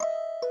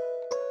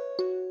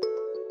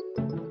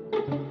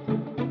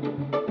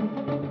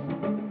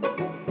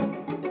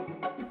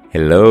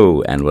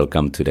Hello and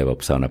welcome to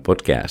DevOps Sauna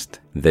podcast.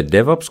 The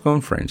DevOps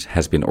conference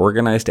has been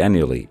organized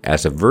annually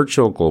as a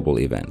virtual global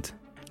event.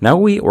 Now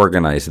we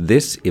organize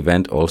this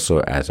event also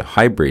as a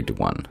hybrid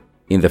one.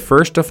 In the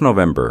 1st of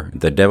November,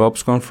 the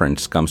DevOps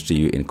conference comes to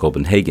you in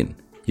Copenhagen.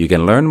 You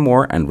can learn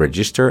more and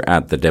register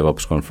at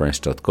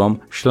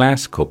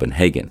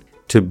thedevopsconference.com/Copenhagen.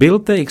 To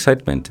build the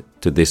excitement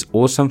to this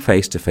awesome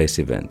face-to-face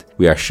event,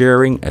 we are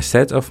sharing a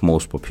set of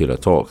most popular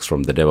talks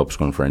from the DevOps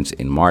conference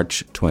in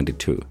March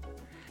 22.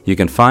 You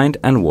can find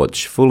and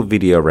watch full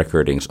video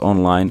recordings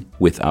online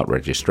without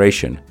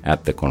registration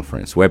at the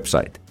conference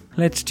website.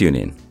 Let's tune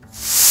in.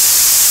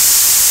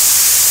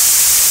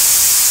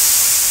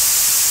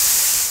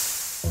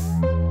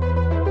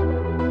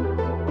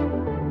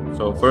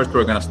 So first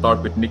we're going to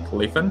start with Nick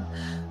Liffen,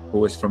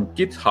 who is from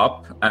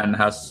GitHub and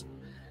has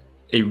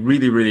a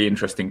really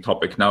interesting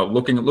topic. Now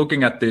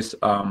looking at this,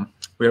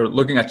 we're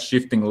looking at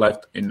shifting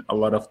left in a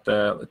lot of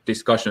the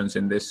discussions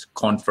in this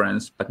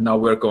conference, but now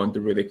we're going to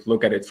really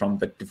look at it from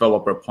the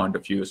developer point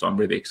of view. So I'm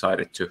really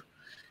excited to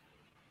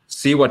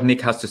see what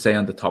Nick has to say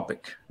on the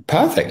topic.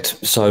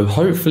 Perfect. So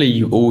hopefully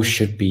you all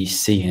should be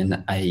seeing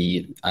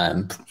a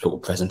sort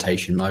of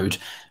presentation mode,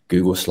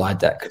 Google slide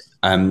deck.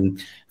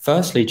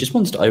 Firstly, just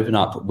wanted to open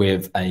up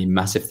with a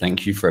massive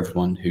thank you for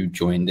everyone who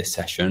joined this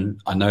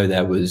session. I know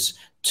there was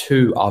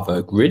two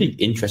other really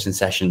interesting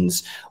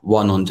sessions,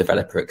 one on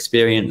developer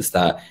experience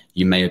that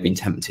you may have been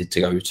tempted to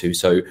go to.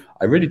 So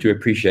I really do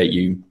appreciate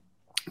you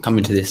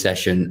coming to this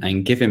session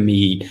and giving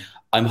me,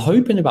 I'm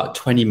hoping about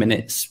 20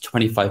 minutes,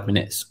 25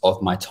 minutes of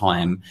my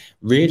time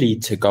really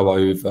to go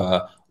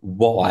over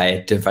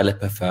why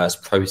developer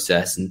first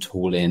process and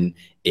tooling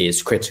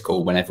is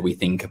critical whenever we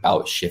think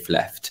about shift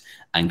left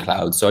and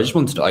cloud. So I just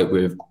wanted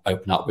to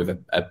open up with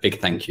a big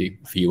thank you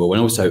for you all,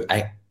 and also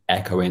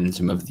echo in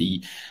some of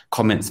the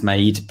comments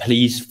made.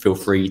 Please feel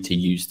free to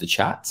use the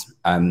chat,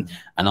 and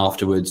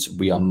afterwards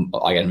we are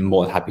again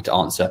more than happy to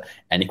answer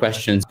any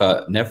questions.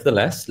 But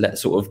nevertheless,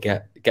 let's sort of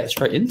get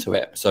straight into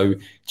it. So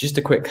just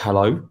a quick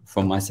hello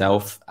from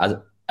myself. As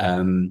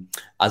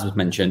was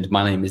mentioned,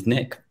 my name is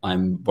Nick.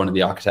 I'm one of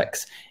the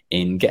architects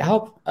in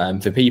GitHub.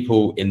 For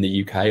people in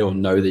the UK or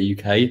know the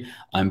UK,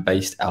 I'm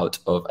based out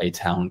of a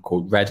town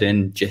called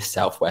Reading, just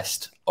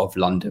southwest of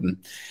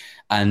London.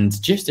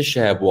 And just to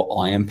share what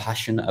I am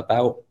passionate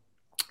about,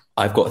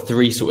 I've got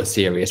three sort of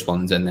serious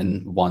ones and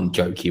then one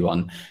jokey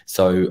one.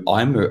 So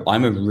I'm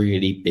a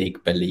really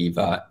big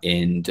believer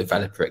in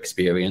developer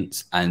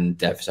experience and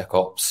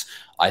DevSecOps.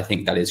 I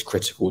think that is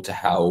critical to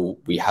how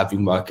we have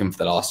been working for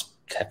the last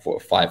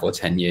 5 or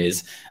 10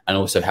 years, and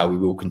also how we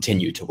will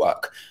continue to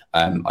work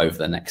over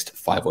the next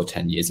 5 or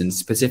 10 years, and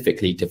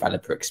specifically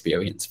developer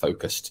experience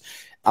focused.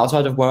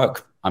 Outside of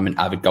work, I'm an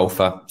avid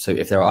golfer. So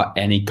if there are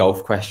any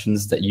golf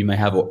questions that you may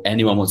have, or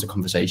anyone wants a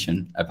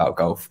conversation about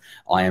golf,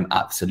 I am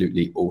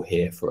absolutely all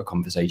here for a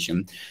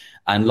conversation.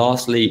 And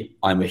lastly,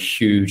 I'm a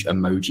huge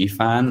emoji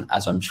fan,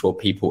 as I'm sure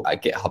people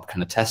at GitHub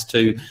can attest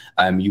to.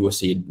 You will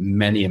see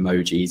many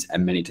emojis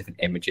and many different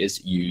images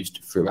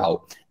used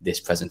throughout this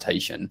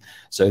presentation.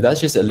 So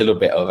that's just a little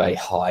bit of a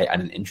hi and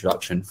an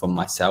introduction from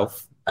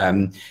myself.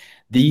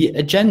 The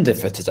agenda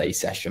for today's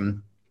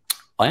session,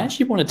 I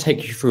actually want to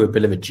take you through a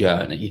bit of a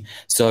journey.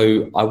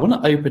 So I want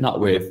to open up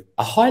with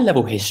a high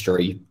level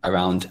history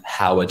around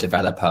how a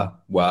developer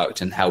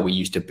worked and how we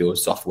used to build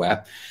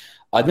software.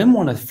 I then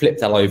want to flip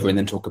that over and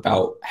then talk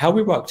about how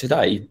we work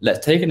today.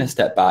 Let's take a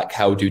step back.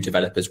 How do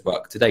developers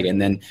work today? And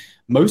then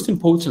most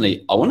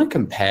importantly, I want to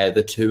compare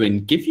the two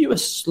and give you a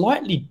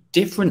slightly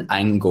different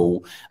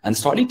angle and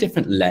slightly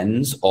different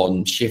lens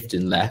on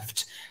shifting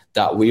left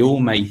that we all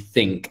may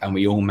think and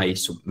we all may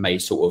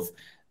sort of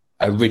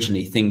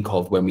originally think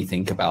of when we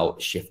think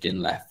about shifting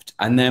left.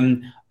 And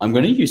then I'm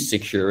going to use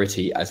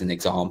security as an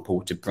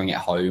example to bring it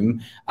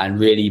home and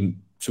really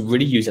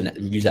use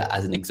it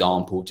as an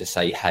example to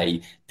say,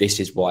 hey,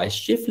 this is why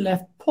shift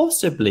left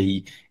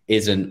possibly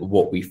isn't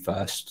what we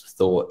first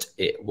thought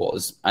it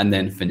was, and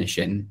then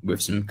finishing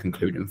with some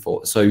concluding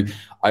thoughts. So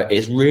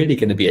it's really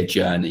going to be a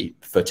journey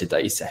for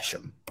today's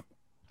session.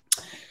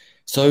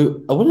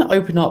 So I want to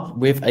open up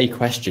with a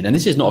question, and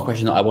this is not a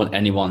question that I want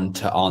anyone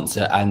to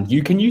answer, and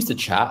you can use the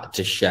chat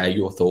to share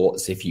your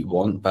thoughts if you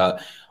want,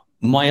 but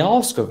my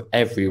ask of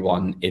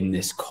everyone in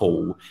this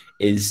call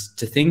is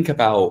to think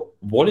about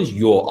what is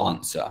your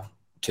answer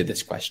to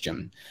this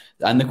question.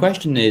 And the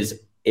question is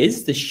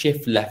the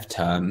shift left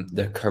term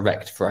the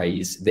correct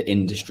phrase the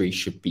industry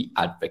should be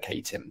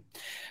advocating?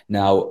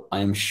 Now,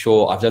 I'm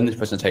sure I've done this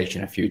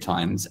presentation a few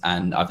times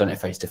and I've done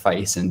it face to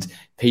face, and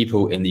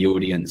people in the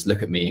audience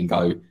look at me and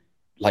go,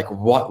 like,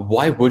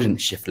 why wouldn't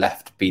shift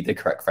left be the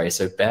correct phrase?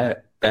 So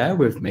bear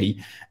with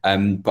me,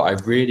 but I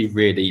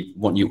really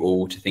want you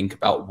all to think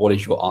about what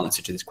is your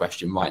answer to this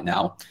question right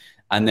now.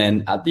 And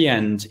then at the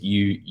end,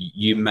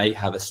 you may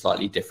have a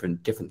slightly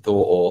different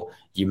thought, or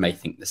you may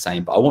think the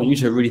same, but I want you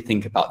to really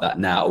think about that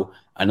now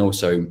and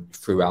also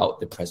throughout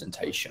the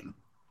presentation.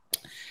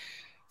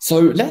 So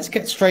let's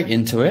get straight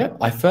into it.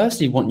 I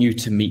firstly want you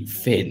to meet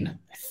Finn.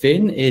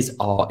 Finn is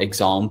our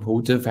example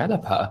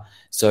developer.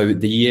 So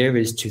the year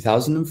is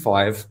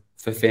 2005.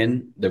 for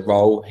Finn, the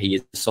role. He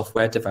is a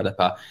software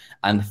developer,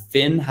 and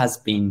Finn has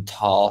been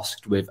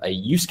tasked with a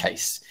use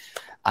case.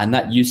 And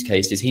that use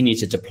case is he needs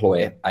to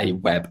deploy a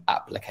web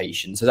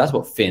application. So that's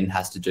what Finn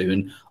has to do.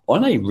 And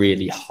on a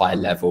really high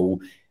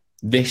level,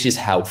 this is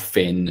how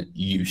Finn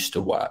used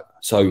to work.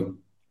 So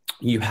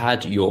you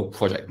had your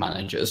project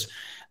managers,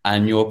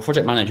 and your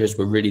project managers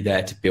were really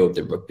there to build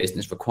the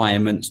business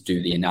requirements,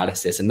 do the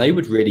analysis, and they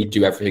would really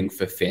do everything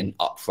for Finn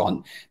up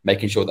front,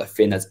 making sure that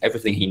Finn has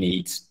everything he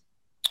needs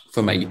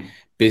from a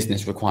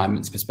business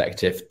requirements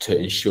perspective to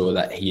ensure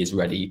that he is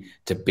ready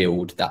to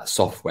build that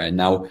software.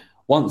 Now,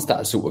 once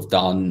that's sort of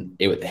done,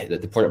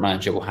 the product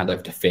manager will hand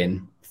over to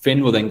Finn.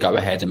 Finn will then go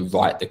ahead and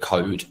write the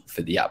code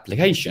for the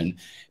application.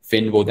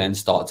 Finn will then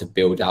start to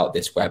build out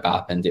this web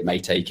app, and it may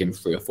take him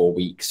 3 or 4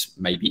 weeks,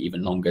 maybe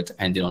even longer,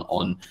 depending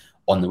on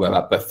the web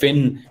app. But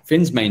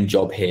Finn's main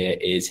job here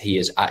is he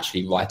is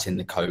actually writing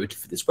the code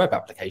for this web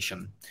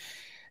application.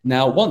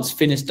 Now, once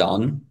Finn is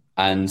done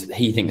and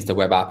he thinks the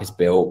web app is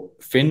built,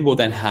 Finn will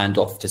then hand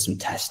off to some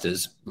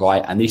testers,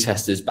 right? And these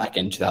testers back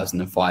in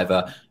 2005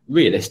 are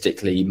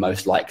realistically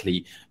most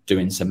likely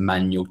doing some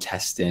manual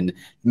testing,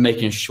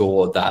 making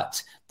sure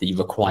that the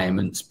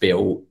requirements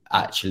built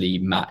actually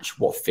match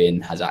what Finn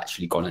has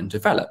actually gone and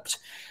developed.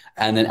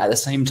 And then at the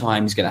same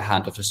time, he's going to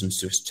hand off to some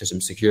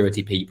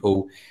security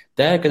people.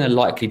 They're going to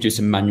likely do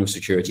some manual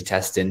security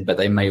testing, but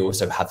they may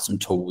also have some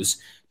tools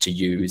to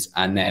use.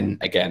 And then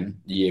again,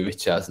 the year is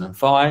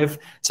 2005.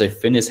 So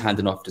Finn is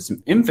handing off to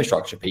some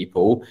infrastructure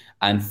people,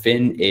 and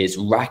Finn is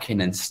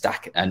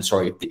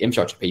the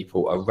infrastructure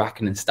people are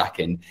racking and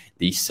stacking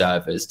these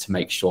servers to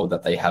make sure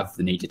that they have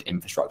the needed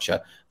infrastructure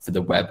for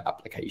the web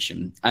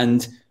application.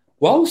 And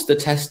whilst the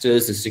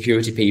testers, the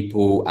security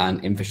people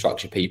and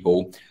infrastructure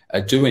people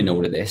are doing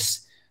all of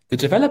this, the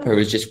developer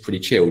is just pretty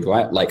chilled,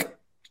 right? Like,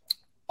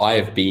 I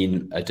have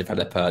been a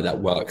developer that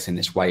works in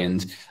this way,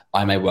 and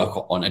I may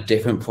work on a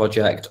different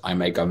project. I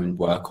may go and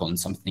work on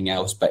something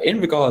else. But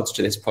in regards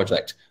to this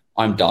project,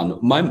 I'm done.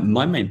 My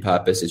main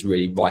purpose is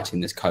really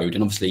writing this code.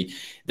 And obviously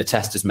the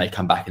testers may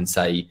come back and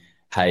say,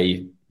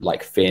 hey,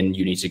 like, Finn,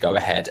 you need to go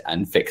ahead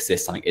and fix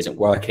this. Something isn't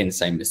working.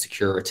 Same with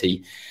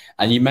security.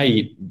 And you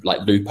may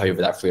like loop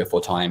over that 3 or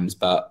 4 times,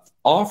 but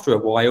after a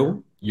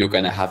while, you're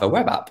going to have a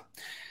web app.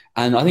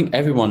 And I think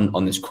everyone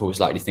on this call is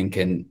likely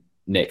thinking,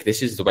 Nick,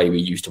 this is the way we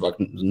used to work.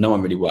 No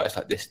one really works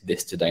like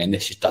this today, and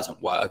this just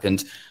doesn't work.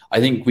 And I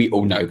think we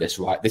all know this,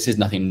 right? This is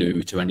nothing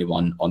new to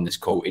anyone on this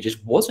call. It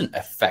just wasn't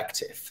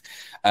effective.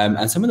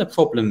 And some of the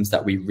problems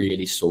that we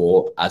really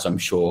saw, as I'm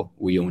sure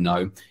we all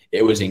know,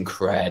 it was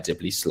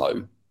incredibly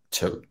slow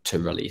to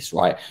release,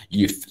 right?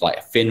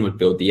 Finn would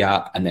build the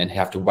app and then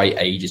have to wait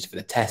ages for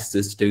the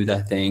testers to do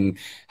their thing,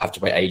 have to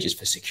wait ages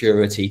for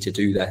security to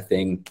do their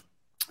thing,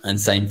 and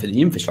same for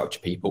the infrastructure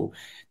people.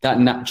 That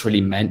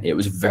naturally meant it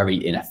was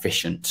very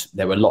inefficient.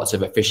 There were lots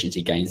of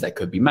efficiency gains that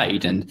could be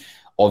made, and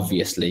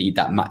obviously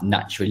that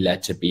naturally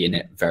led to being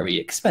it very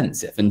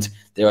expensive. And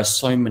there are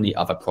so many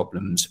other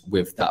problems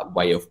with that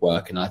way of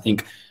work, and I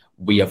think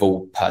we have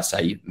all per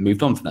se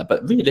moved on from that.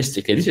 But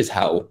realistically, this is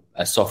how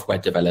a software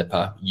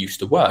developer used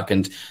to work,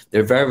 and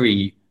the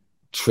very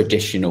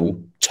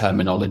traditional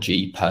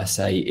terminology per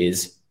se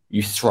is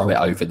you throw it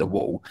over the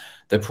wall.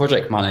 The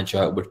project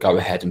manager would go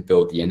ahead and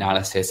build the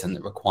analysis and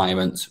the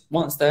requirements.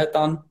 Once they're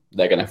done,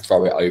 they're going to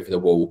throw it over the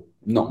wall.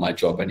 Not my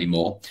job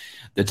anymore.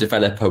 The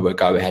developer will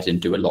go ahead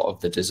and do a lot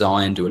of the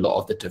design, do a lot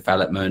of the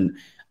development.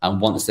 And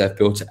once they've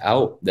built it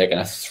out, they're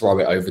going to throw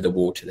it over the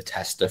wall to the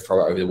tester,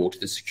 throw it over the wall to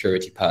the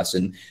security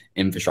person,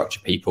 infrastructure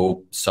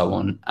people, so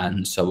on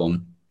and so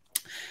on.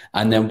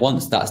 And then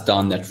once that's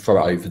done, they'd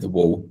throw it over the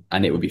wall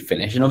and it would be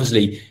finished. And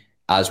obviously,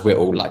 as we're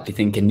all likely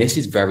thinking, this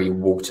is very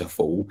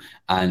waterfall,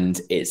 and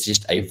it's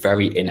just a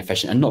very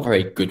inefficient and not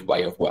very good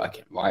way of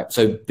working, right?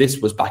 So this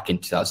was back in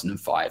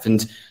 2005.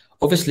 And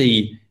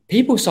obviously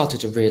people started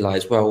to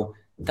realize, well,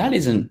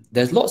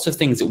 there's lots of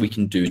things that we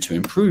can do to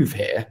improve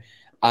here.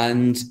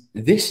 And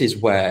this is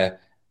where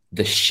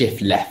the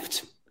shift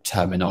left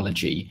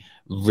terminology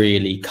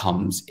really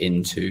comes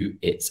into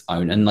its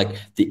own. And like,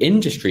 the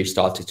industry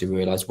started to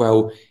realize,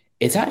 well,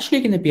 it's actually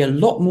going to be a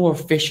lot more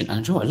efficient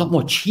and a lot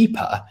more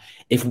cheaper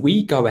if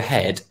we go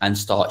ahead and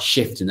start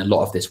shifting a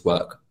lot of this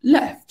work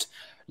left.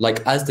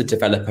 Like, as the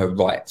developer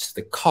writes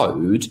the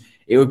code,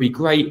 it would be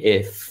great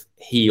if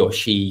he or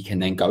she can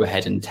then go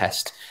ahead and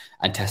test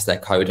their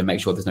code and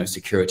make sure there's no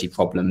security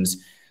problems.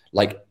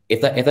 Like,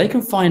 if they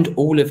can find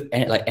all of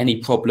any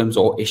problems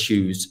or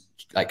issues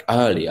like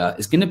earlier,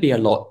 it's going to be a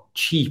lot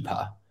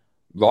cheaper,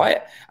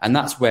 right? And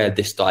that's where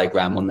this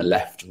diagram on the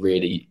left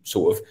really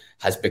sort of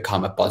has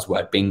become a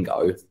buzzword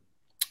bingo,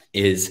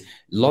 is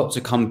lots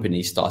of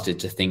companies started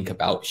to think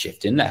about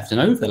shifting left.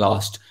 And over the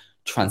last,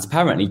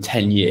 transparently,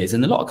 10 years,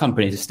 and a lot of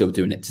companies are still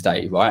doing it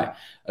today, right?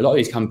 A lot of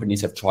these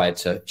companies have tried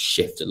to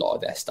shift a lot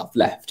of their stuff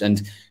left.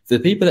 And for the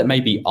people that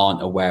maybe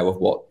aren't aware of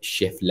what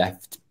shift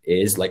left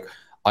is, like,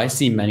 I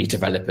see many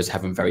developers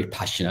having very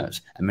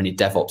passionate, and many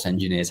DevOps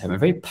engineers having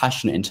very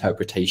passionate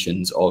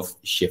interpretations of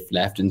shift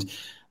left. And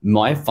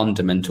my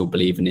fundamental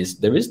belief is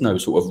there is no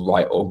sort of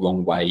right or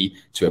wrong way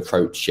to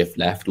approach shift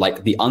left.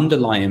 Like the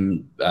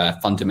underlying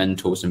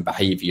fundamentals and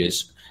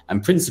behaviors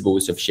and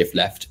principles of shift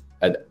left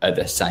are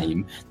the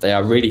same. They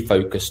are really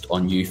focused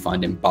on you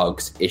finding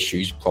bugs,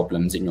 issues,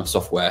 problems in your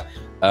software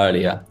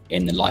earlier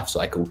in the life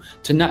cycle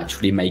to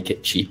naturally make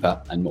it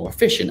cheaper and more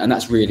efficient. And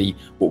that's really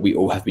what we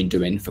all have been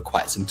doing for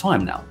quite some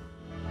time now.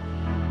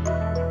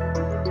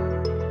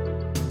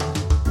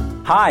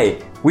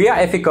 Hi, we are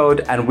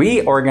Efficode and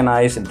we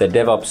organize the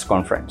DevOps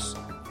conference.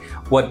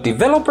 What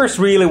developers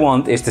really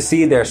want is to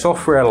see their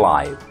software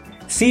live.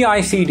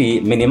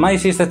 CI/CD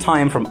minimizes the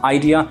time from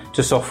idea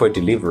to software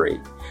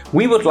delivery.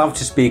 We would love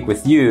to speak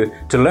with you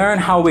to learn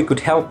how we could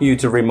help you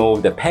to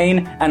remove the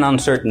pain and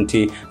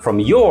uncertainty from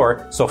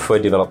your software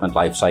development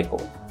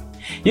lifecycle.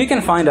 You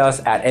can find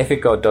us at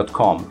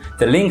efficode.com.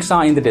 The links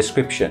are in the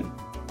description.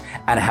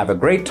 And have a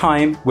great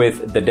time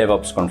with the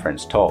DevOps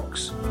Conference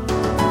talks.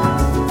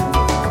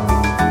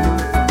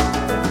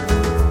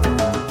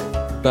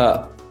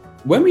 But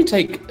when we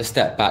take a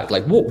step back,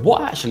 like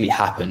what actually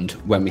happened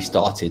when we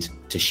started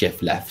to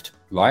shift left?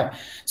 Right.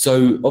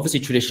 So obviously,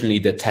 traditionally,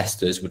 the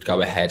testers would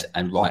go ahead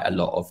and write a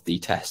lot of the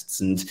tests.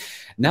 And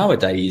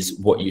nowadays,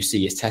 what you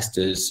see is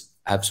testers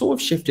have sort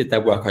of shifted their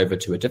work over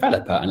to a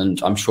developer.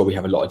 And I'm sure we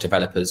have a lot of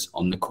developers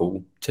on the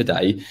call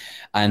today.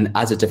 And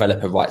as a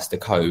developer writes the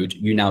code,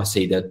 you now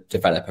see the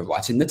developer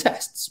writing the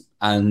tests.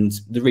 And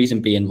the reason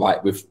being, right,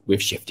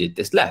 we've shifted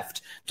this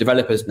left.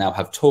 Developers now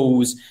have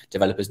tools,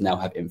 developers now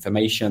have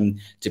information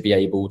to be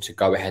able to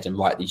go ahead and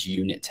write these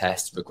unit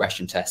tests,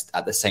 regression tests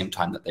at the same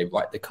time that they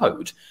write the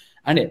code.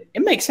 And it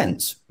makes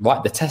sense,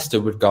 right? The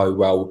tester would go,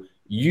 well,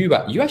 you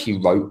actually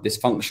wrote this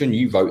function,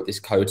 you wrote this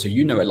code, so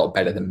you know a lot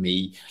better than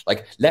me.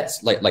 Like,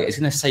 let's like it's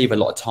going to save a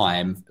lot of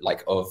time,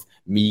 like of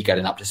me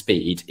getting up to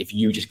speed if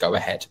you just go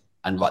ahead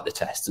and write the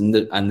test. And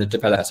the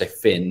developer, say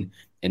Finn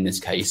in this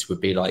case, would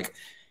be like,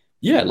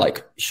 yeah,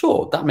 like,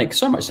 sure, that makes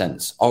so much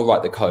sense. I'll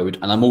write the code,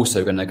 and I'm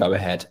also going to go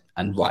ahead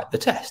and write the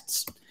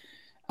tests.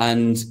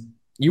 And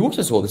you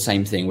also saw the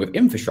same thing with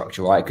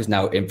infrastructure, right? Because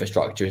now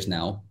infrastructure is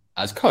now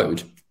as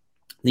code.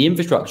 The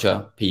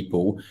infrastructure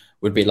people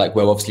would be like,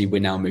 well, obviously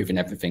we're now moving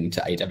everything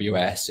to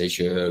AWS,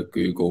 Azure,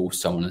 Google,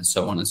 so on and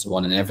so on and so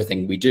on. And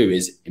everything we do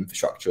is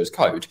infrastructure as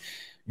code.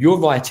 You're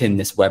writing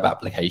this web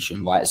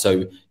application, right?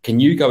 So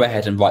can you go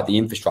ahead and write the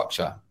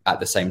infrastructure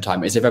at the same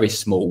time? It's a very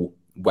small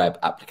web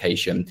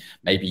application.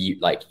 Maybe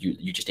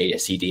you just need a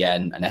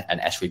CDN, an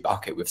S3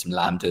 bucket with some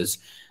Lambdas.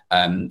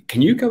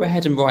 Can you go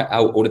ahead and write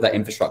out all of that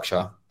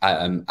infrastructure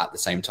at the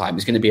same time?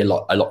 It's going to be a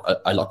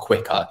lot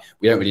quicker.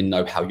 We don't really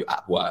know how your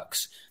app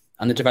works.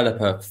 And the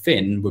developer,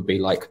 Finn, would be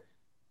like,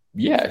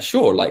 yeah,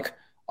 sure, like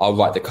I'll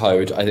write the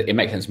code. It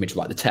makes sense for me to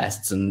write the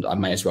tests, and I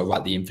may as well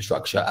write the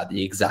infrastructure at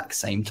the exact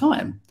same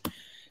time.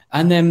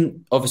 And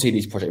then obviously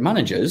these project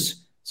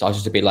managers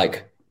started to be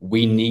like,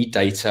 we need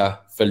data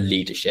for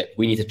leadership.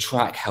 We need to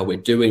track how we're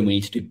doing. We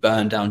need to do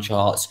burn down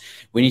charts.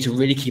 We need to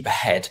really keep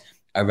ahead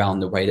around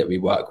the way that we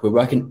work. We're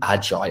working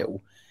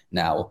agile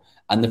now.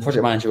 And the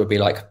project manager would be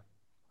like,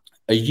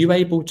 are you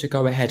able to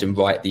go ahead and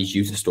write these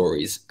user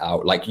stories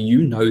out? Like,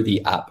 you know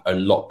the app a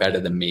lot better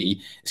than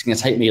me. It's going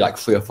to take me like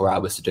 3 or 4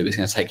 hours to do. It's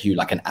going to take you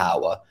like an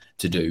hour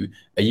to do.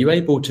 Are you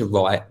able to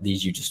write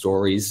these user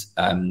stories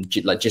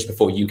like just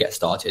before you get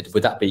started?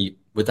 Would that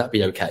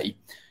be okay?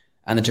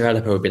 And the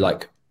developer would be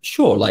like,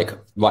 sure, like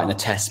writing a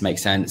test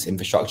makes sense,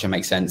 infrastructure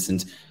makes sense,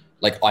 and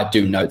like I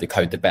do know the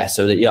code the best,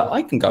 so that yeah,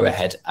 I can go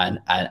ahead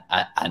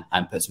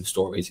and put some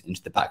stories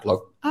into the backlog.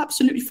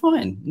 Absolutely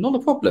fine, not a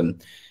problem.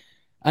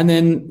 And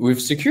then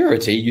with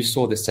security, you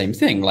saw the same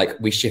thing. Like,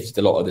 we shifted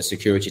a lot of the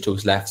security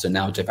tools left, so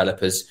now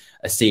developers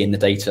are seeing the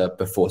data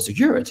before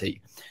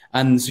security.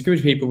 And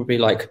security people would be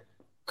like,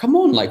 come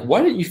on, like,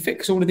 why don't you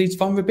fix all of these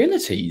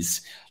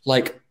vulnerabilities?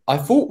 Like, I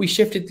thought we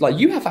shifted, like,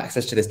 you have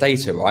access to this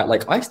data, right?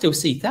 Like, I still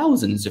see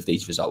thousands of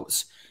these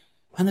results.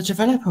 And the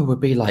developer would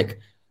be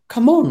like,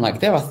 come on, like,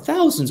 there are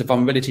thousands of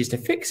vulnerabilities to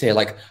fix here.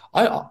 Like,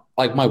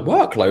 my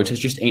workload has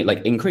just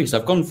increased.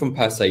 I've gone from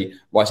per se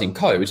writing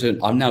code to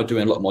I'm now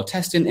doing a lot more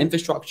testing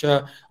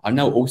infrastructure. I'm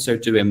now also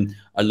doing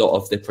a lot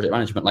of the project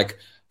management. Like,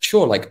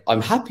 sure, like,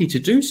 I'm happy to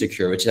do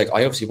security. Like,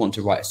 I obviously want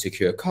to write a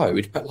secure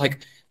code, but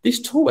like, this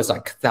tool has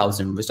like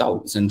 1,000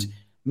 results, and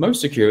most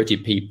security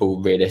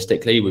people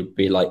realistically would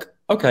be like,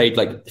 okay,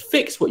 like,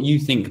 fix what you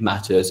think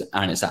matters,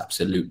 and it's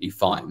absolutely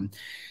fine.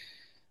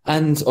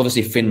 And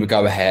obviously Finn would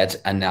go ahead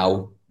and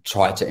now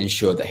try to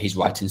ensure that he's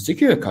writing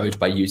secure code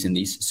by using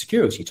these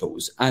security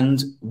tools.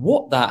 And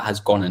what that has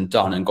gone and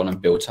done and gone and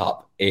built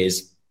up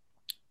is,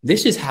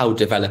 this is how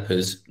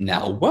developers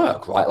now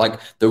work, right?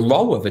 Like, the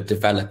role of a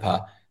developer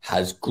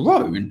has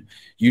grown.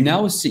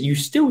 You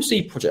still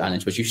see project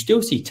managers, you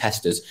still see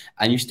testers,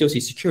 and you still see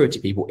security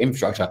people,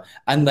 infrastructure,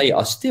 and they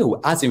are still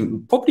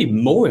probably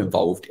more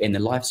involved in the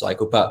life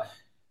cycle. But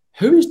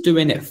who is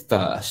doing it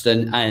first,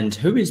 and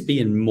who is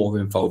being more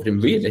involved?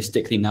 And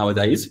realistically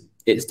nowadays,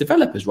 it's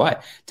developers, right?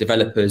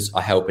 Developers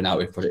are helping out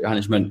with project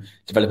management.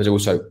 Developers are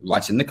also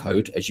writing the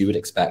code, as you would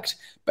expect,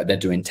 but they're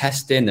doing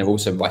testing. They're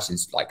also writing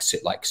like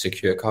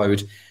secure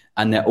code.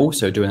 and they're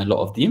also doing a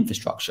lot of the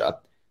infrastructure.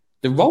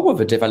 The role of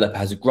a developer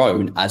has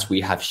grown as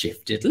we have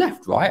shifted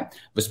left, right?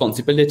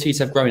 Responsibilities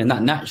have grown, and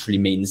that naturally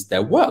means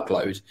their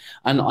workload.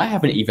 And I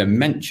haven't even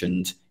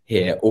mentioned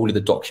here all of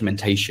the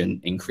documentation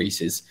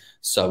increases,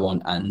 so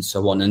on and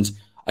so on. And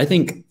I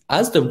think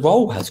as the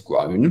role has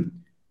grown,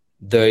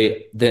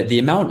 the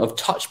amount of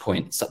touch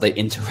points that they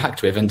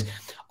interact with, and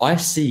I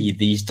see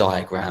these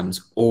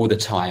diagrams all the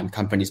time,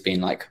 companies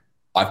being like,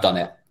 I've done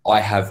it.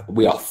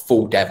 We are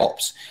full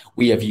DevOps.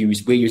 We're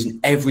using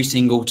every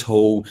single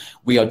tool.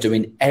 We are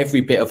doing every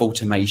bit of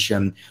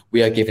automation.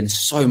 We are giving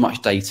so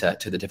much data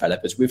to the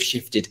developers. We've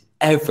shifted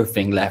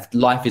everything left.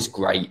 Life is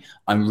great.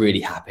 I'm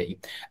really happy.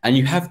 And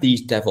you have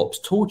these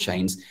DevOps tool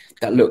chains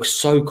that look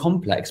so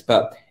complex,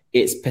 but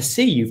it's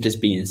perceived as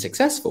being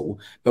successful.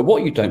 But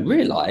what you don't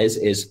realize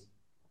is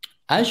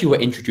as you are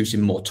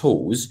introducing more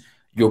tools,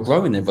 you're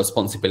growing the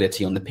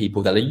responsibility on the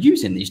people that are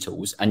using these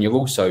tools, and you're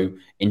also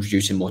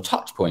introducing more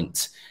touch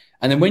points.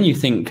 And then when you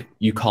think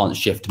you can't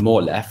shift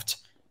more left,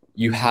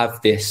 you have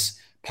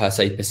this per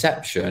se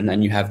perception,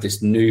 and you have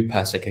this new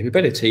per se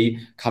capability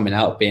coming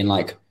out being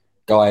like,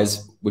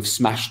 guys, we've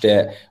smashed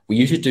it. We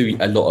used to do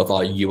a lot of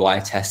our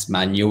UI tests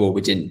manual, or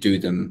we didn't do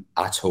them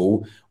at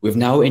all. We've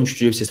now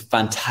introduced this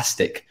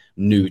fantastic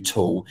new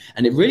tool,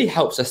 and it really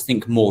helps us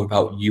think more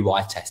about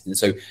UI testing.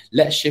 So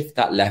let's shift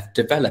that left.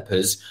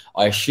 Developers,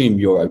 I assume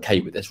you're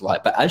okay with this,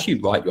 right? But as you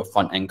write your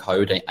front end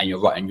code and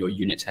you're writing your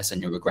unit tests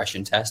and your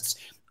regression tests,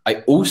 I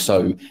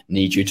also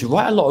need you to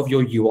write a lot of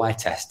your UI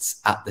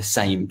tests at the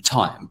same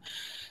time.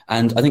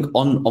 And I think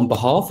on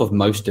behalf of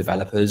most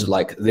developers,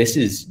 like this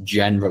is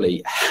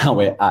generally how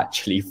it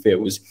actually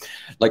feels.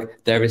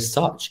 Like there is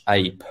such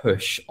a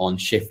push on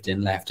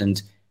shifting left.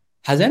 And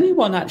has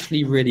anyone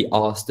actually really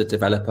asked the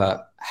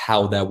developer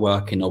how they're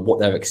working or what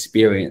their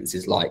experience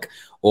is like?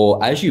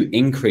 Or as you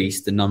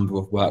increase the number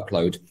of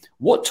workload,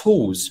 what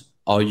tools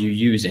are you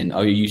using?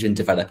 Are you using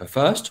developer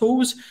first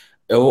tools,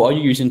 or are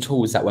you using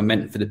tools that were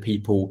meant for the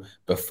people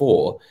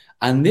before?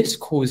 And this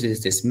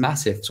causes this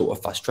massive sort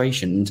of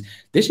frustration. And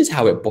this is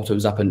how it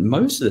bottoms up. And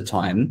most of the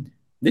time,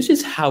 this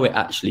is how it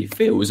actually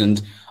feels.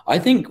 And I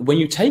think when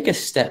you take a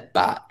step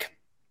back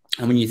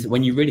and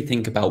when you really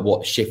think about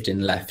what shifting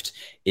left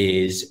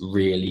is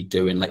really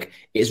doing, like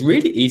it's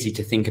really easy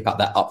to think about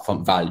that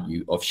upfront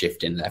value of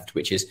shifting left,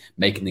 which is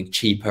making things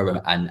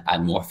cheaper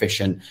and more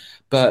efficient.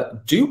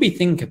 But do we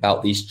think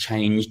about these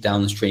change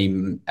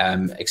downstream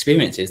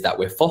experiences that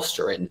we're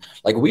fostering?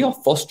 Like we are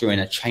fostering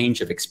a change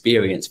of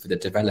experience for the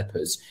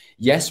developers.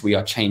 Yes, we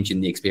are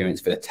changing the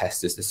experience for the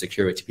testers, the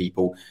security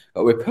people,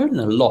 but we're putting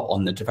a lot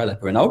on the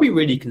developer. And are we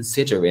really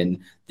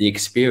considering the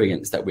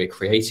experience that we're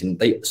creating?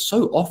 They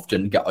so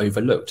often get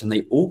overlooked and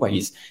they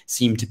always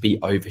seem to be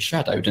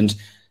overshadowed. And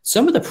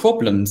some of the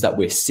problems that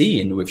we're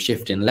seeing with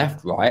shifting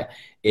left, right,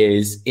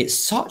 is it's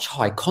such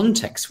high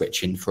context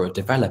switching for a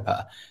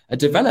developer. A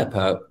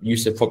developer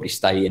used to probably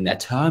stay in their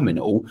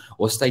terminal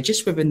or stay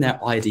just within their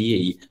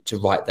IDE to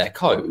write their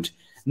code.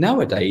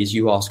 Nowadays,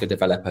 you ask a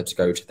developer to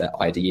go to their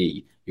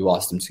IDE, you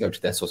ask them to go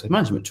to their source code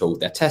management tool,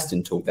 their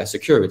testing tool, their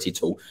security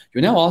tool.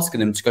 You're now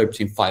asking them to go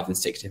between 5 and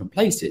 6 different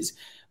places,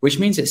 which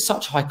means it's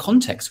such high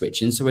context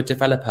switching, so a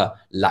developer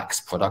lacks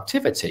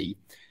productivity.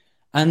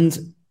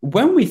 And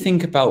when we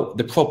think about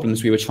the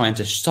problems we were trying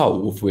to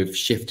solve with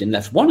shifting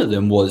left, one of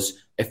them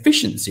was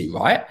efficiency,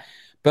 right?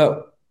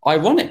 But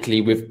ironically,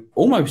 we've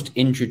almost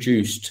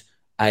introduced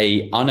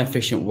a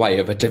inefficient way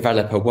of a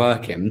developer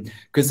working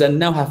because they're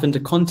now having to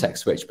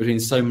context switch between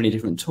so many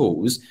different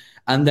tools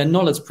and they're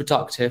not as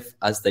productive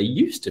as they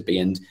used to be.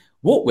 And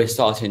what we're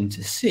starting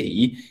to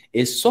see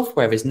is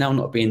software is now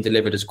not being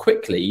delivered as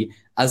quickly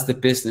as the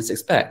business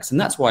expects. And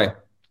that's why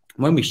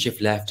when we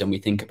shift left and we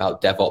think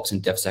about DevOps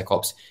and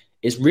DevSecOps,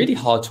 it's really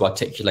hard to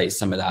articulate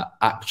some of that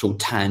actual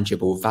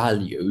tangible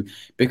value,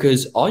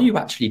 because are you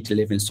actually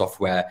delivering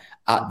software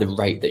at the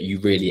rate that you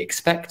really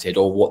expected,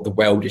 or what the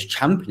world is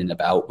championing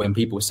about when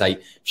people say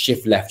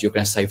shift left, you're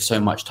going to save so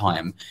much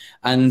time?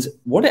 And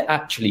what it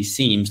actually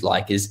seems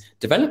like is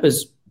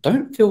developers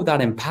don't feel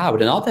that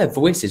empowered, and are their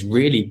voices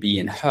really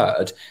being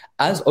heard?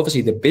 As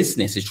obviously the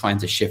business is trying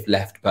to shift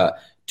left, but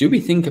do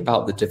we think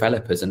about the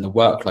developers and the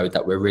workload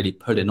that we're really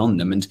putting on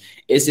them? And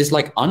is this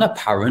like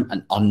unapparent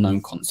and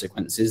unknown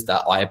consequences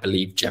that I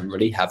believe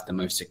generally have the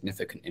most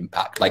significant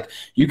impact? Like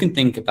you can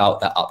think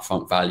about that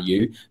upfront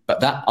value, but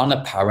that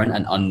unapparent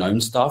and unknown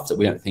stuff that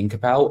we don't think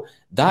about,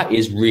 that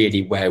is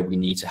really where we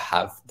need to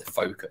have the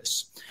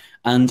focus.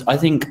 And I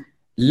think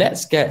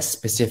let's get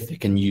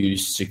specific and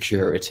use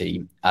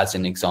security as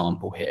an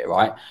example here,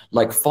 right?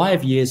 Like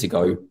 5 years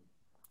ago,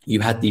 you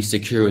had these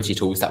security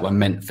tools that were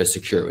meant for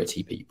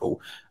security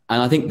people.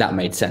 And I think that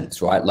made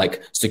sense, right?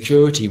 Like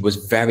security was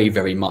very,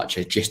 very much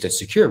just a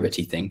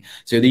security thing.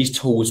 So these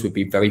tools would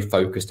be very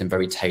focused and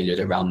very tailored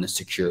around the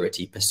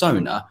security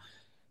persona.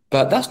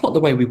 But that's not the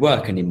way we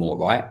work anymore,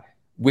 right?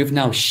 We've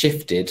now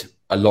shifted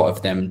a lot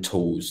of them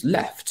tools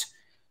left.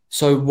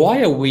 So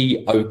why are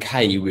we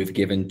okay with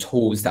giving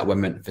tools that were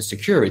meant for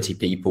security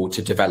people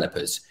to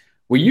developers?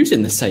 We're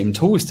using the same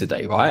tools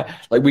today, right?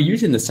 Like we're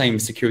using the same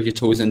security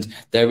tools, and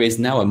there is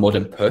now a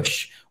modern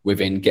push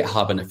within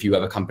GitHub and a few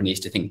other companies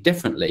to think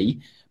differently.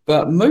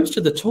 But most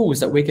of the tools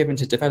that we're giving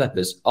to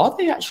developers, are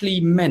they actually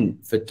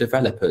meant for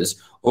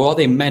developers, or are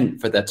they meant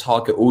for their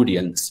target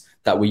audience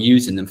that were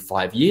using them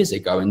 5 years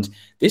ago? And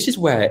this is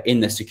where in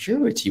the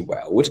security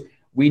world,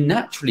 we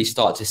naturally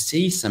start to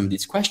see some of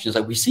these questions.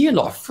 Like we see a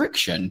lot of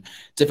friction.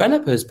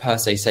 Developers per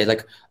se say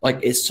like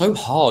it's so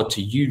hard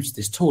to use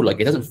this tool.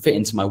 Like it doesn't fit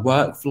into my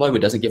workflow. It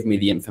doesn't give me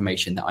the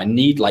information that I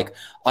need. Like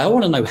I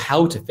want to know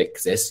how to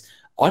fix this.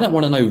 I don't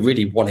want to know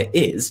really what it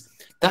is.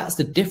 That's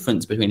the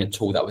difference between a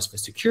tool that was for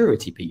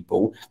security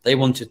people. They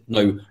wanted to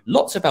know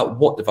lots about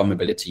what the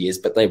vulnerability is,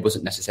 but they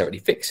wasn't necessarily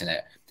fixing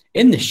it.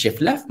 In the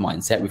shift left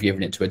mindset, we've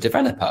given it to a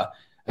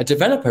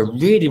developer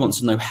really wants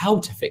to know how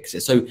to fix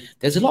it. So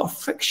there's a lot of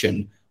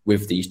friction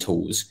with these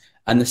tools.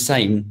 And the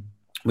same,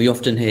 we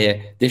often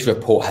hear this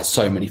report has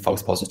so many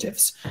false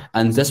positives.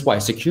 And that's why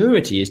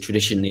security is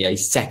traditionally a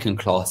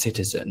second-class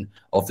citizen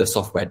of the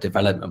software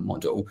development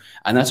model.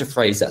 And that's a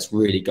phrase that's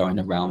really going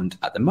around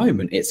at the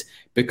moment. It's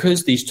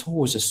because these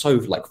tools are so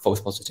like false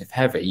positive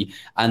heavy,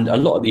 and a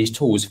lot of these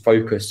tools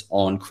focus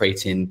on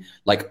creating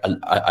like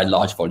a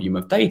large volume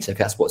of data.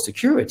 That's what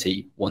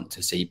security want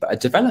to see. But a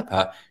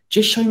developer,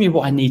 just show me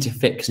what I need to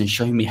fix and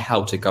show me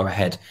how to go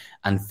ahead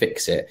and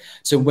fix it.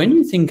 So when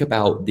you think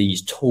about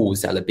these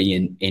tools that are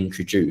being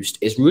introduced,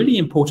 it's really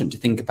important to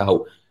think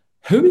about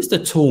who is the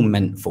tool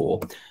meant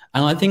for?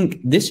 And I think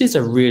this is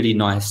a really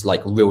nice,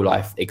 like real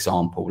life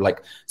example.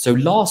 Like, so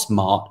last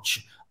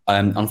March,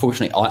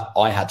 unfortunately,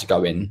 I had to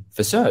go in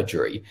for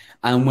surgery.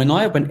 And when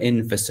I went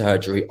in for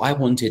surgery, I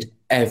wanted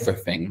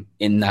everything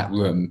in that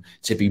room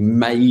to be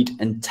made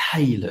and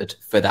tailored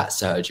for that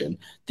surgeon.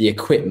 The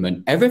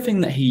equipment,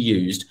 everything that he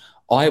used,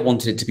 I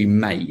wanted it to be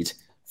made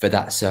for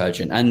that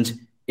surgeon. And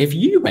if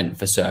you went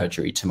for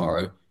surgery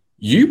tomorrow,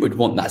 you would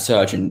want that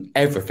surgeon,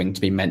 everything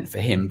to be meant for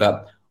him.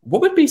 But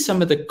what would be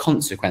some of the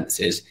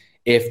consequences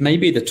if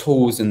maybe the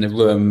tools in the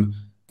room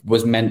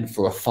was meant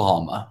for a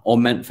farmer or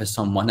meant for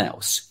someone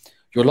else?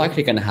 You're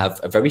likely going to have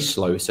a very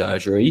slow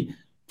surgery,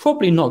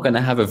 probably not going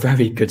to have a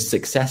very good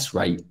success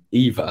rate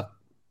either.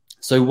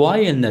 So why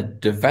in the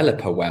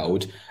developer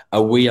world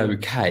are we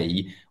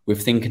okay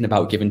with thinking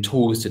about giving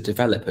tools to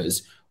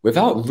developers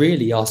without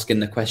really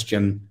asking the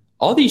question,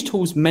 are these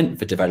tools meant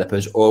for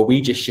developers, or are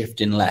we just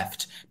shifting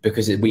left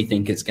because we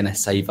think it's going to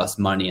save us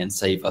money and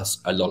save us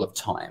a lot of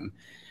time?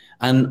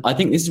 And I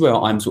think this is where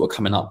I'm sort of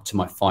coming up to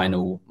my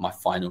final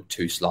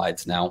 2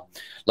 slides now.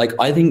 Like,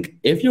 I think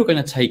if you're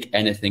going to take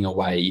anything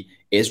away,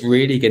 it's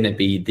really going to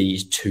be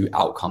these 2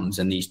 outcomes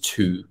and these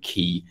 2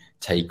 key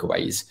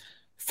takeaways.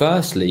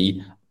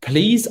 Firstly,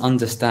 please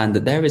understand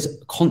that there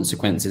is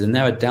consequences and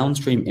there are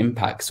downstream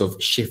impacts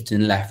of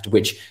shifting left,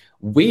 which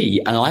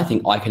we, and I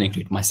think I can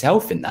include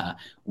myself in that,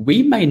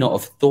 we may not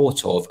have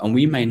thought of and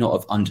we may not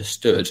have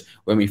understood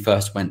when we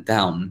first went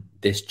down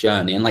this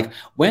journey. And like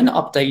when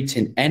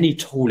updating any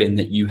tooling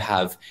that you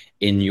have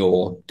in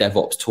your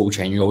DevOps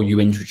toolchain, or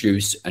you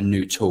introduce a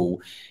new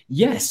tool,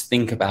 yes,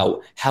 think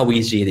about how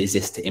easy it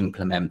is to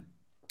implement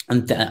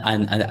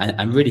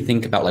and really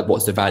think about like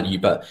what's the value.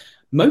 But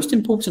most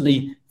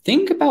importantly,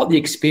 think about the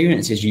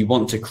experiences you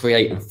want to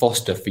create and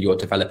foster for your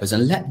developers,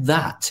 and let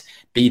that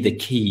be the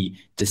key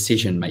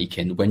decision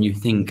making when you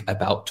think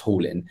about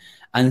tooling.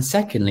 And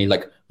secondly,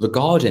 like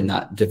regarding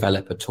that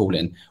developer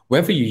tooling,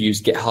 whether you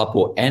use GitHub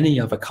or any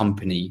other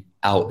company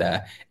out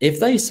there, if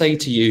they say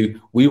to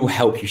you, we will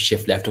help you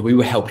shift left, or we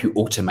will help you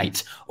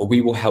automate, or we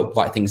will help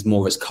write things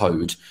more as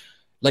code,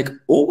 like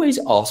always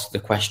ask the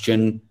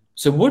question,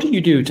 so what do you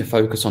do to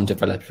focus on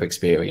developer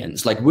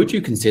experience? Like, would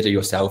you consider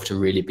yourself to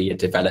really be a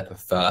developer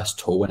first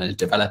tool and a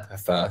developer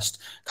first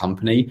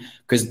company?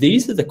 Because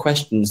these are the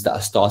questions that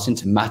are starting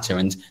to matter,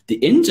 and the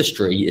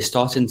industry is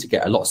starting to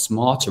get a lot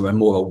smarter and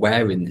more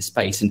aware in this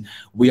space. And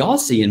we are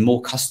seeing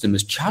more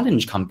customers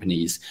challenge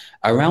companies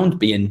around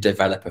being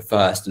developer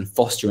first and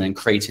fostering and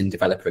creating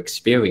developer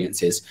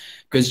experiences.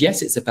 Because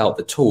yes, it's about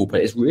the tool,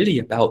 but it's really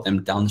about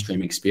them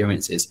downstream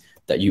experiences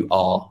that you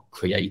are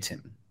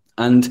creating.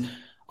 And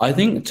I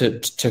think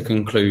to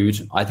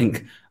conclude, I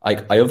think I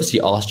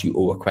obviously asked you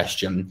all a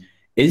question.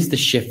 Is the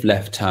shift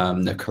left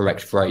term the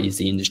correct phrase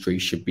the industry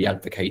should be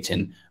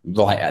advocating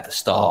right at the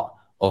start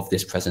of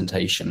this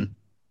presentation?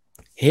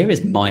 Here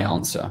is my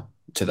answer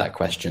to that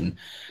question.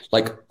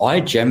 Like, I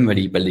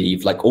generally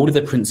believe like all of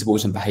the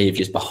principles and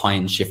behaviors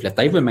behind shift left,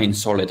 they remain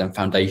solid and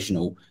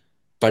foundational,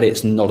 but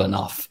it's not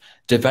enough.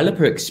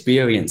 Developer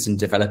experience and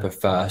developer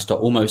first are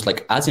almost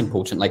like as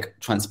important, like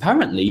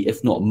transparently,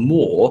 if not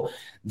more,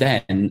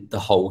 than the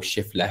whole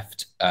shift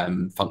left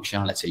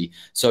functionality.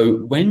 So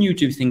when you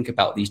do think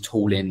about these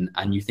tooling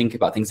and you think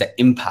about things that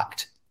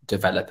impact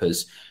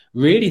developers,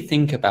 really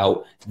think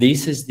about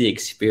this is the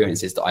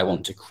experiences that I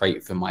want to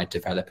create for my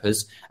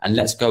developers, and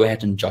let's go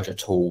ahead and judge a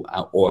tool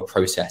or a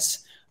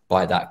process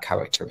by that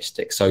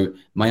characteristic. So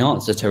my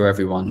answer to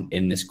everyone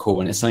in this call,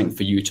 and it's something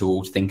for you to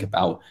all think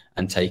about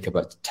and take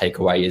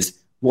away, is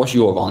what's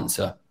your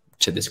answer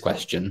to this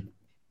question?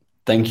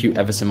 Thank you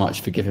ever so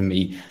much for giving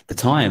me the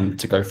time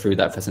to go through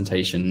that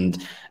presentation.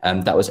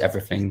 And that was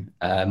everything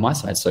my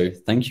side. So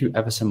thank you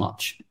ever so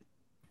much.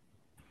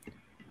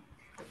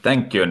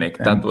 Thank you, Nick.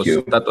 Thank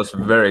you. That was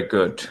very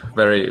good,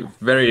 very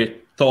very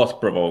thought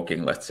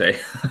provoking. Let's say.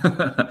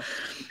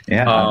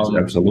 Yeah,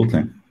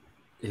 absolutely.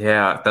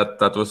 Yeah,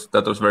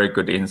 that was very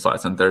good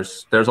insights, and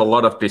there's a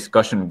lot of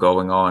discussion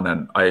going on.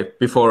 And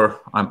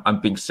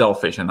I'm being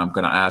selfish, and I'm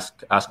gonna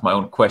ask my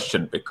own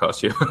question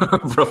because you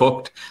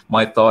provoked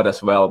my thought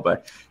as well.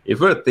 But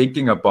if we're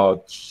thinking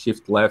about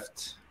shift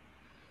left,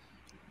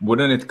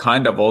 wouldn't it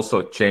kind of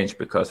also change,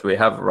 because we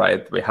have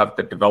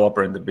the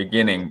developer in the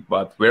beginning,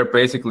 but we're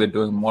basically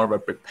doing more of a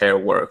prepare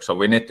work. So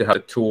we need to have the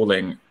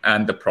tooling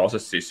and the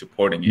processes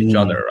supporting each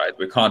other, right?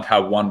 We can't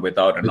have one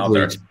without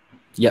another. Agreed.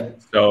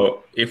 Yep.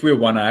 So if we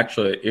want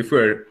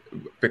to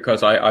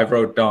because I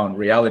wrote down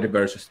reality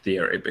versus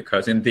theory,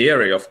 because in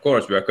theory, of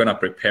course, we're going to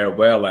prepare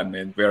well,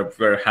 and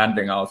we're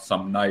handing out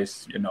some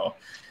nice,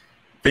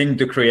 thing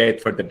to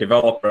create for the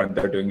developer, and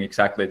they're doing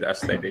exactly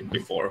as they did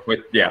before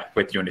with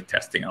unit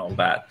testing and all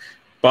that.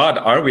 But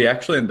are we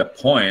actually in the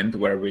point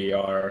where we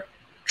are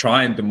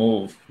trying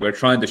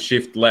to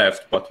shift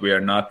left, but we are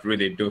not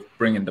really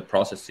bringing the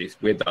processes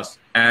with us,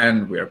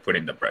 and we are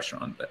putting the pressure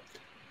on the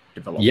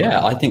developer?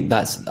 Yeah, I think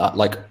that's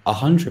like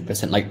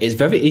 100%. Like, it's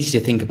very easy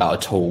to think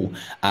about a tool,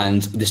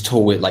 and this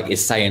tool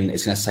is saying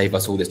it's going to save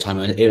us all this time,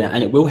 and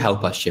it will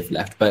help us shift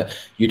left. But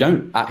you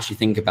don't actually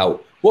think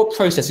about what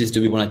processes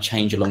do we want to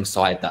change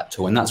alongside that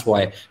tool, and that's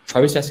why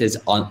processes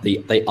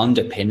they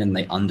underpin and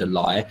they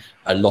underlie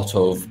a lot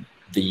of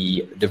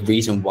the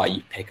reason why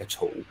you pick a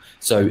tool.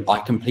 So I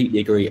completely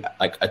agree.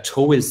 Like, a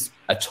tool is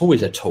a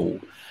tool.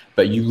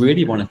 But you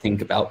really want to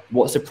think about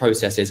what's the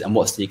processes and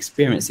what's the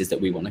experiences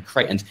that we want to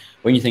create. And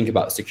when you think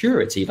about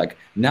security, like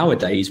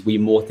nowadays, we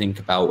more think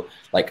about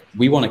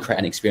we want to create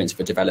an experience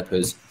for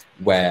developers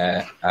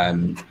where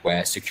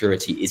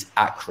security is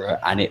accurate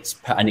and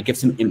it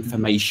gives them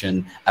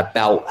information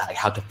about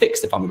how to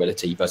fix the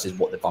vulnerability versus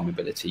what the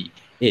vulnerability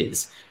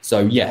is. So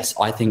yes,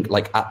 I think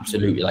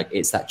absolutely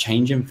it's that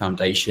change in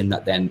foundation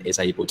that then is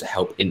able to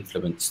help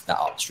influence that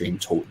upstream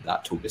tool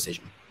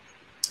decision.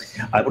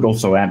 I would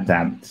also add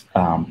that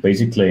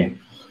basically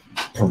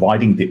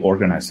providing the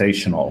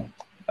organizational,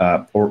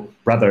 or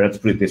rather, let's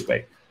put it this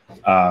way,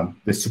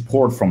 the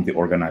support from the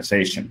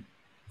organization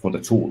for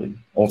the tooling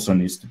also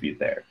needs to be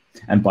there.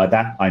 And by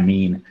that, I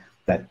mean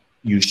that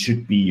you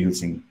should be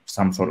using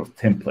some sort of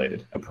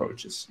templated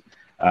approaches,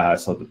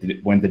 so that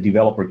when the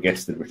developer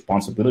gets the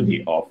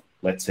responsibility of,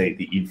 let's say,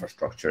 the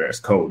infrastructure as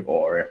code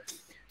or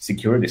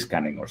security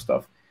scanning or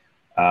stuff,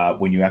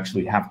 when you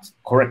actually have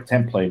correct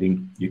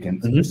templating, you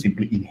can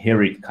simply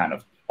inherit kind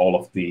of all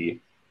of the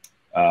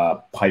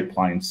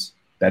pipelines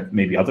that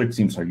maybe other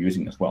teams are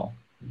using as well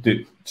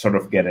to sort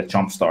of get a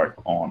jump start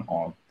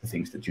on the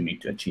things that you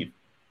need to achieve.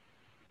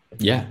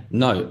 Yeah,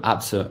 no,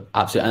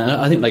 absolutely. And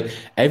I think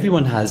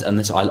everyone has, and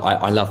this,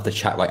 I love the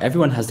chat, right?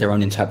 Everyone has their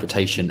own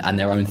interpretation and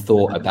their own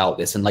thought about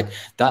this. And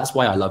that's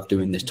why I love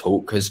doing this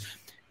talk, because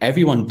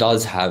everyone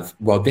does have,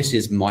 well, this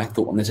is my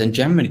thought on this. And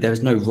generally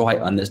there's no right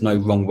and there's no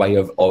wrong way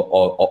of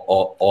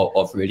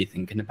really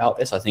thinking about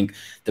this. I think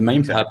the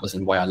main purpose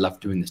and why I love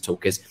doing this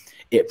talk is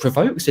it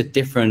provokes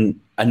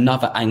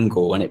another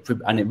angle, and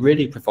it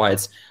really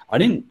provides, I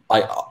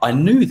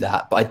knew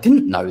that, but I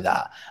didn't know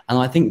that. And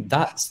I think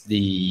that's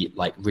the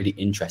really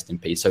interesting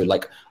piece. So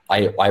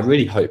I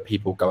really hope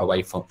people go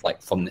away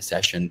from this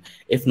session,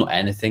 if not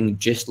anything,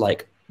 just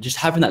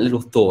having that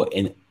little thought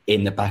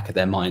in the back of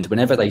their mind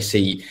whenever they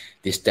see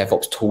this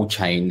DevOps tool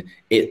chain.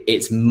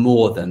 It's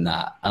more than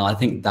that, and I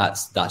think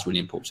that's really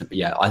important. But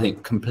yeah, I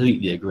think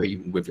completely agree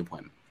with your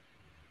point.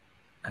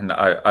 And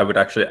I would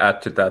actually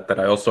add to that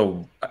I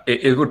also,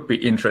 it would be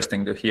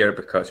interesting to hear,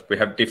 because we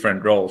have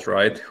different roles,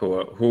 right?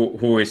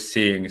 Who is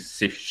seeing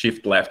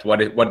shift left?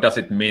 What does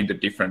it mean, the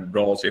different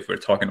roles? If we're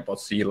talking about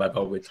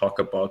C-level, we talk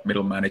about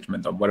middle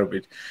management, or whatever,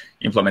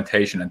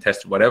 implementation and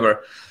test,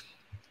 whatever.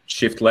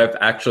 Shift left,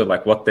 actually,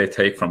 what they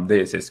take from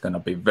this is going to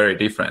be very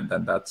different.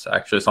 And that's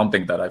actually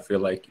something that I feel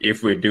like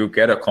if we do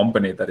get a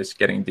company that is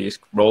getting these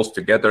roles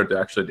together to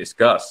actually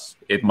discuss,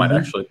 it might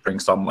actually bring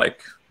some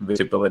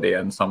visibility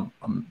and some,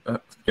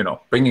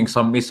 bringing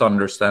some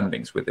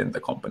misunderstandings within the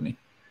company.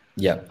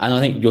 Yeah, and I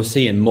think you're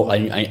seeing more.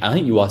 I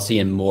think you are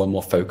seeing more and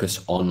more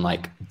focus on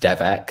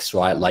DevX,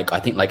 right? I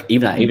think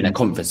even at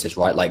conferences,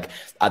 right?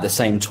 At the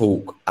same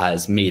talk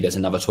as me, there's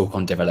another talk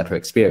on developer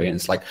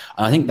experience. And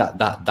I think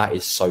that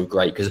is so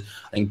great, because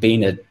I think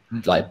being a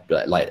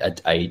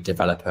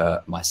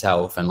developer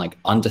myself and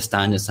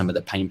understanding some of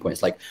the pain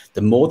points,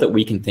 the more that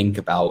we can think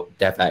about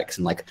DevX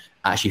and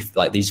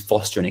actually these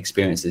fostering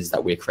experiences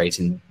that we're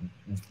creating,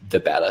 the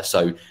better.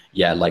 So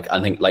yeah,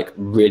 I think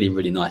really,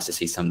 really nice to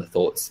see some of the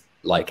thoughts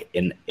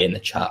in the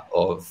chat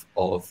of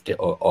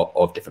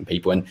different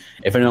people. And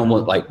if anyone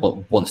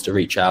wants to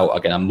reach out,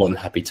 again, I'm more than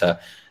happy to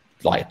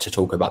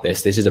talk about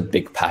this. This is a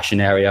big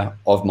passion area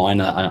of mine,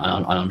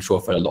 and I'm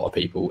sure for a lot of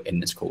people in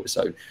this call.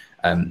 So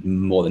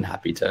more than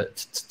happy to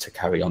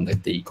carry on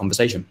the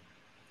conversation.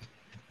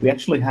 We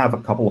actually have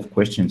a couple of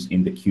questions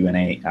in the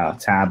Q&A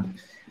tab,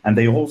 and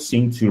they all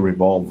seem to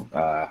revolve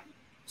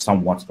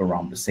somewhat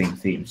around the same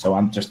theme. So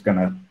I'm just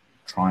gonna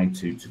try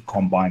to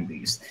combine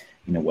these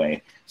in a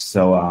way.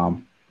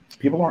 So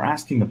people are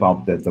asking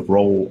about the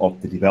role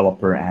of the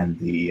developer and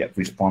the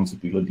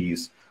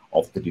responsibilities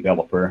of the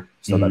developer,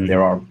 so that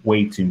there are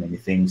way too many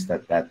things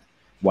that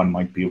one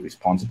might be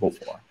responsible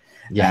for.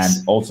 Yes.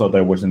 And also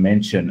there was a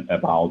mention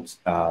about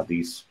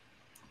these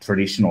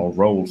traditional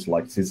roles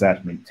like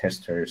sysadmin,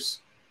 testers,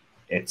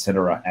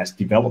 etc. as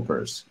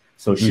developers.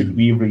 So should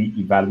we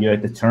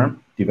reevaluate the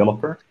term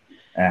developer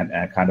and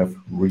kind of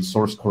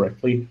resource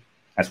correctly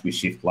as we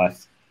shift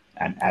left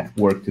and add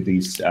work to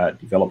these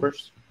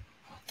developers?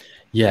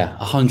 Yeah,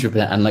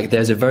 100%. And like,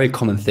 there's a very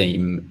common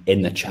theme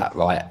in the chat,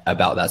 right,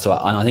 about that. So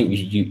I think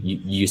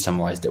you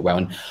summarized it well.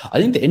 And I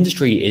think the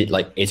industry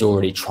is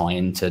already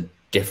trying to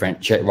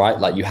differentiate, right?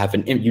 Like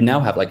you now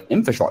have like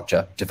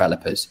infrastructure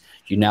developers,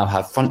 you now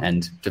have front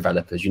end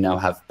developers, you now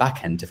have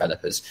back end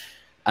developers.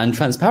 And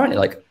transparently,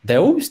 like, they're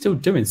all still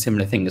doing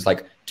similar things.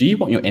 Like, do you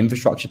want your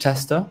infrastructure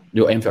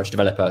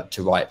developer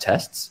to write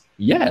tests?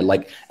 Yeah,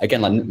 like,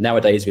 again, like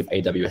nowadays with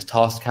AWS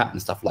TaskCat and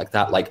stuff like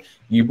that, like,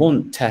 you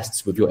want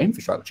tests with your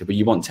infrastructure, but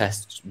you want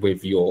tests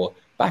with your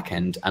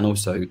backend and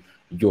also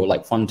your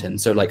like front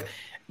end. So like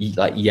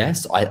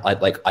yes,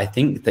 I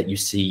think that you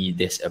see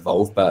this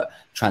evolve, but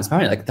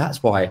transparently, like,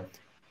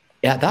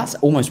 that's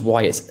almost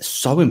why it's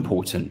so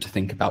important to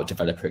think about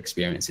developer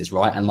experiences,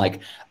 right? And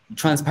like,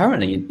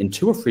 transparently, in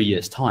 2 or 3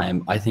 years'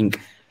 time, I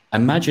think,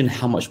 imagine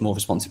how much more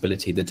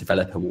responsibility the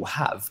developer will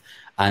have,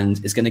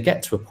 and it's going to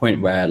get to a point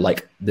where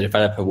like the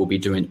developer will be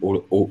doing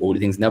all the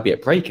things, and they'll be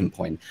at breaking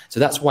point. So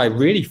that's why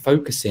really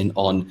focusing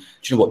on,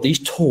 these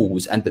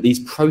tools and these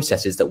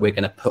processes that we're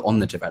going to put on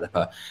the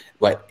developer,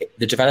 where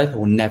the developer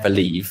will never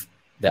leave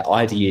their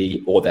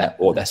IDE or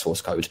their source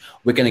code.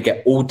 We're going to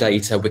get all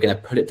data, we're going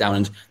to put it down,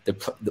 and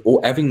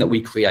everything that we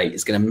create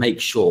is going to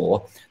make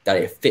sure that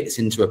it fits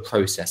into a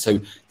process. So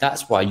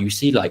that's why you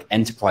see like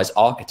enterprise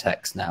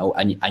architects now,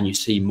 and you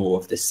see more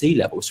of the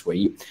C-level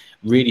suite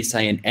really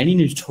saying any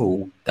new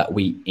tool that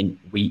we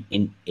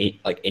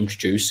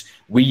introduce,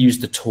 we use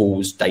the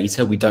tool's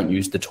data, we don't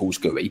use the tool's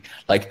GUI,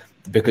 like,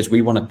 because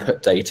we want to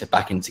put data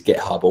back into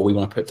GitHub, or we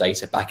want to put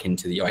data back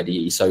into the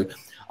IDE. So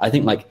I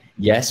think, like,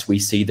 yes, we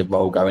see the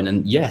role going,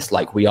 and yes,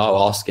 like, we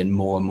are asking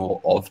more and more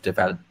of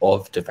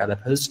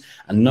developers,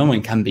 and no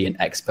one can be an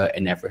expert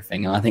in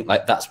everything. And I think,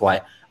 like, that's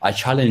why I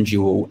challenge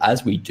you all,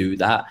 as we do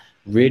that,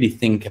 really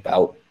think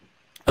about,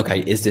 okay,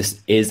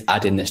 is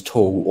adding this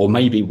tool, or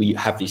maybe we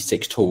have these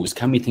 6 tools,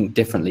 can we think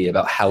differently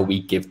about how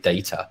we give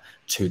data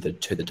to the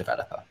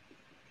developer?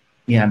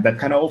 Yeah, and that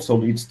kind of also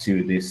leads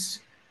to this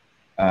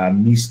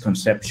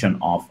misconception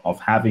of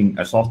having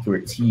a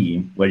software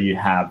team where you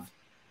have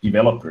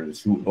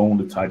developers who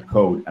only type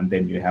code, and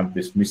then you have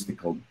this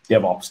mystical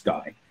DevOps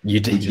guy who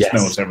just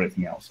knows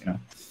everything else,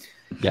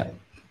 Yeah,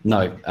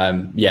 no, I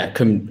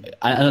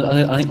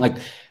think, like,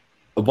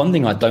 one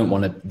thing I don't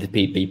want to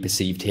be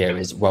perceived here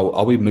is, well,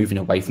 are we moving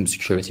away from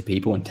security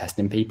people and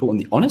testing people? And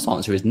the honest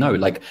answer is no.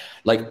 Like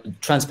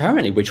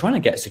transparently, we're trying to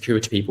get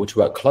security people to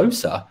work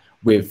closer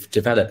with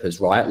developers,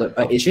 right?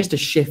 Like, it's just a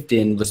shift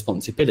in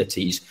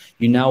responsibilities.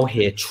 You now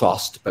hear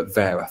trust but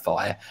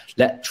verify.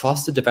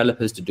 Trust the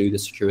developers to do the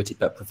security,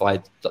 but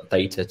provide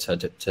data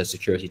to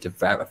security to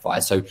verify.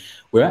 So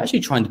we're actually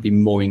trying to be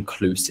more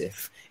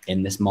inclusive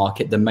in this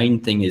market. The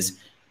main thing is,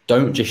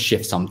 don't just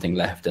shift something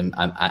left and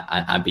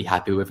be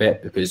happy with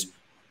it, because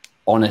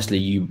honestly,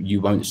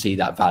 you won't see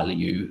that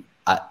value.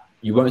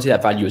 You won't see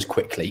that value as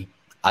quickly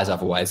as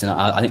otherwise. And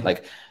I think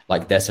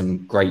like there's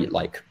some great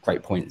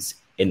points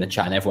in the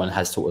chat, and everyone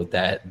has sort of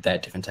their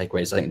different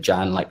takeaways. I think,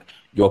 Jan, like,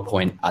 your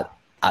point at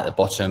the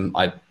bottom,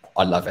 I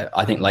love it.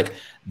 I think like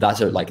there's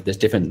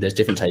different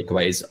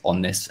takeaways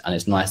on this, and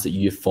it's nice that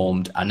you've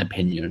formed an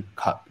opinion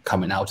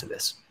coming out of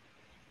this.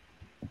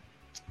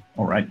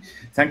 All right.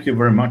 Thank you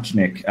very much,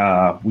 Nick.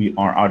 We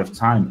are out of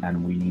time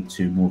and we need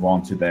to move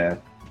on to the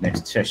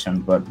next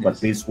session, but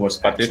this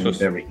was actually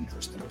very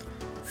interesting.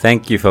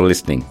 Thank you for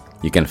listening.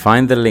 You can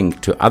find the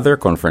link to other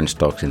conference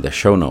talks in the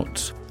show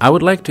notes. I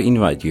would like to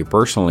invite you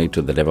personally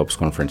to the DevOps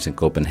conference in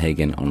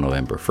Copenhagen on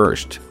November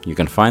 1st. You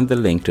can find the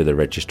link to the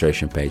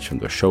registration page from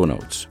the show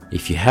notes.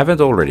 If you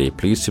haven't already,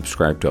 please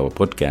subscribe to our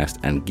podcast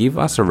and give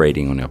us a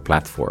rating on your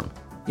platform.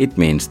 It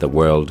means the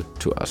world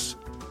to us.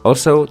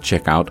 Also,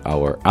 check out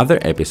our other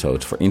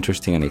episodes for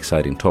interesting and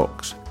exciting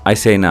talks. I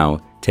say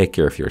now, take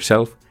care of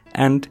yourself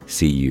and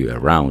see you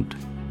around.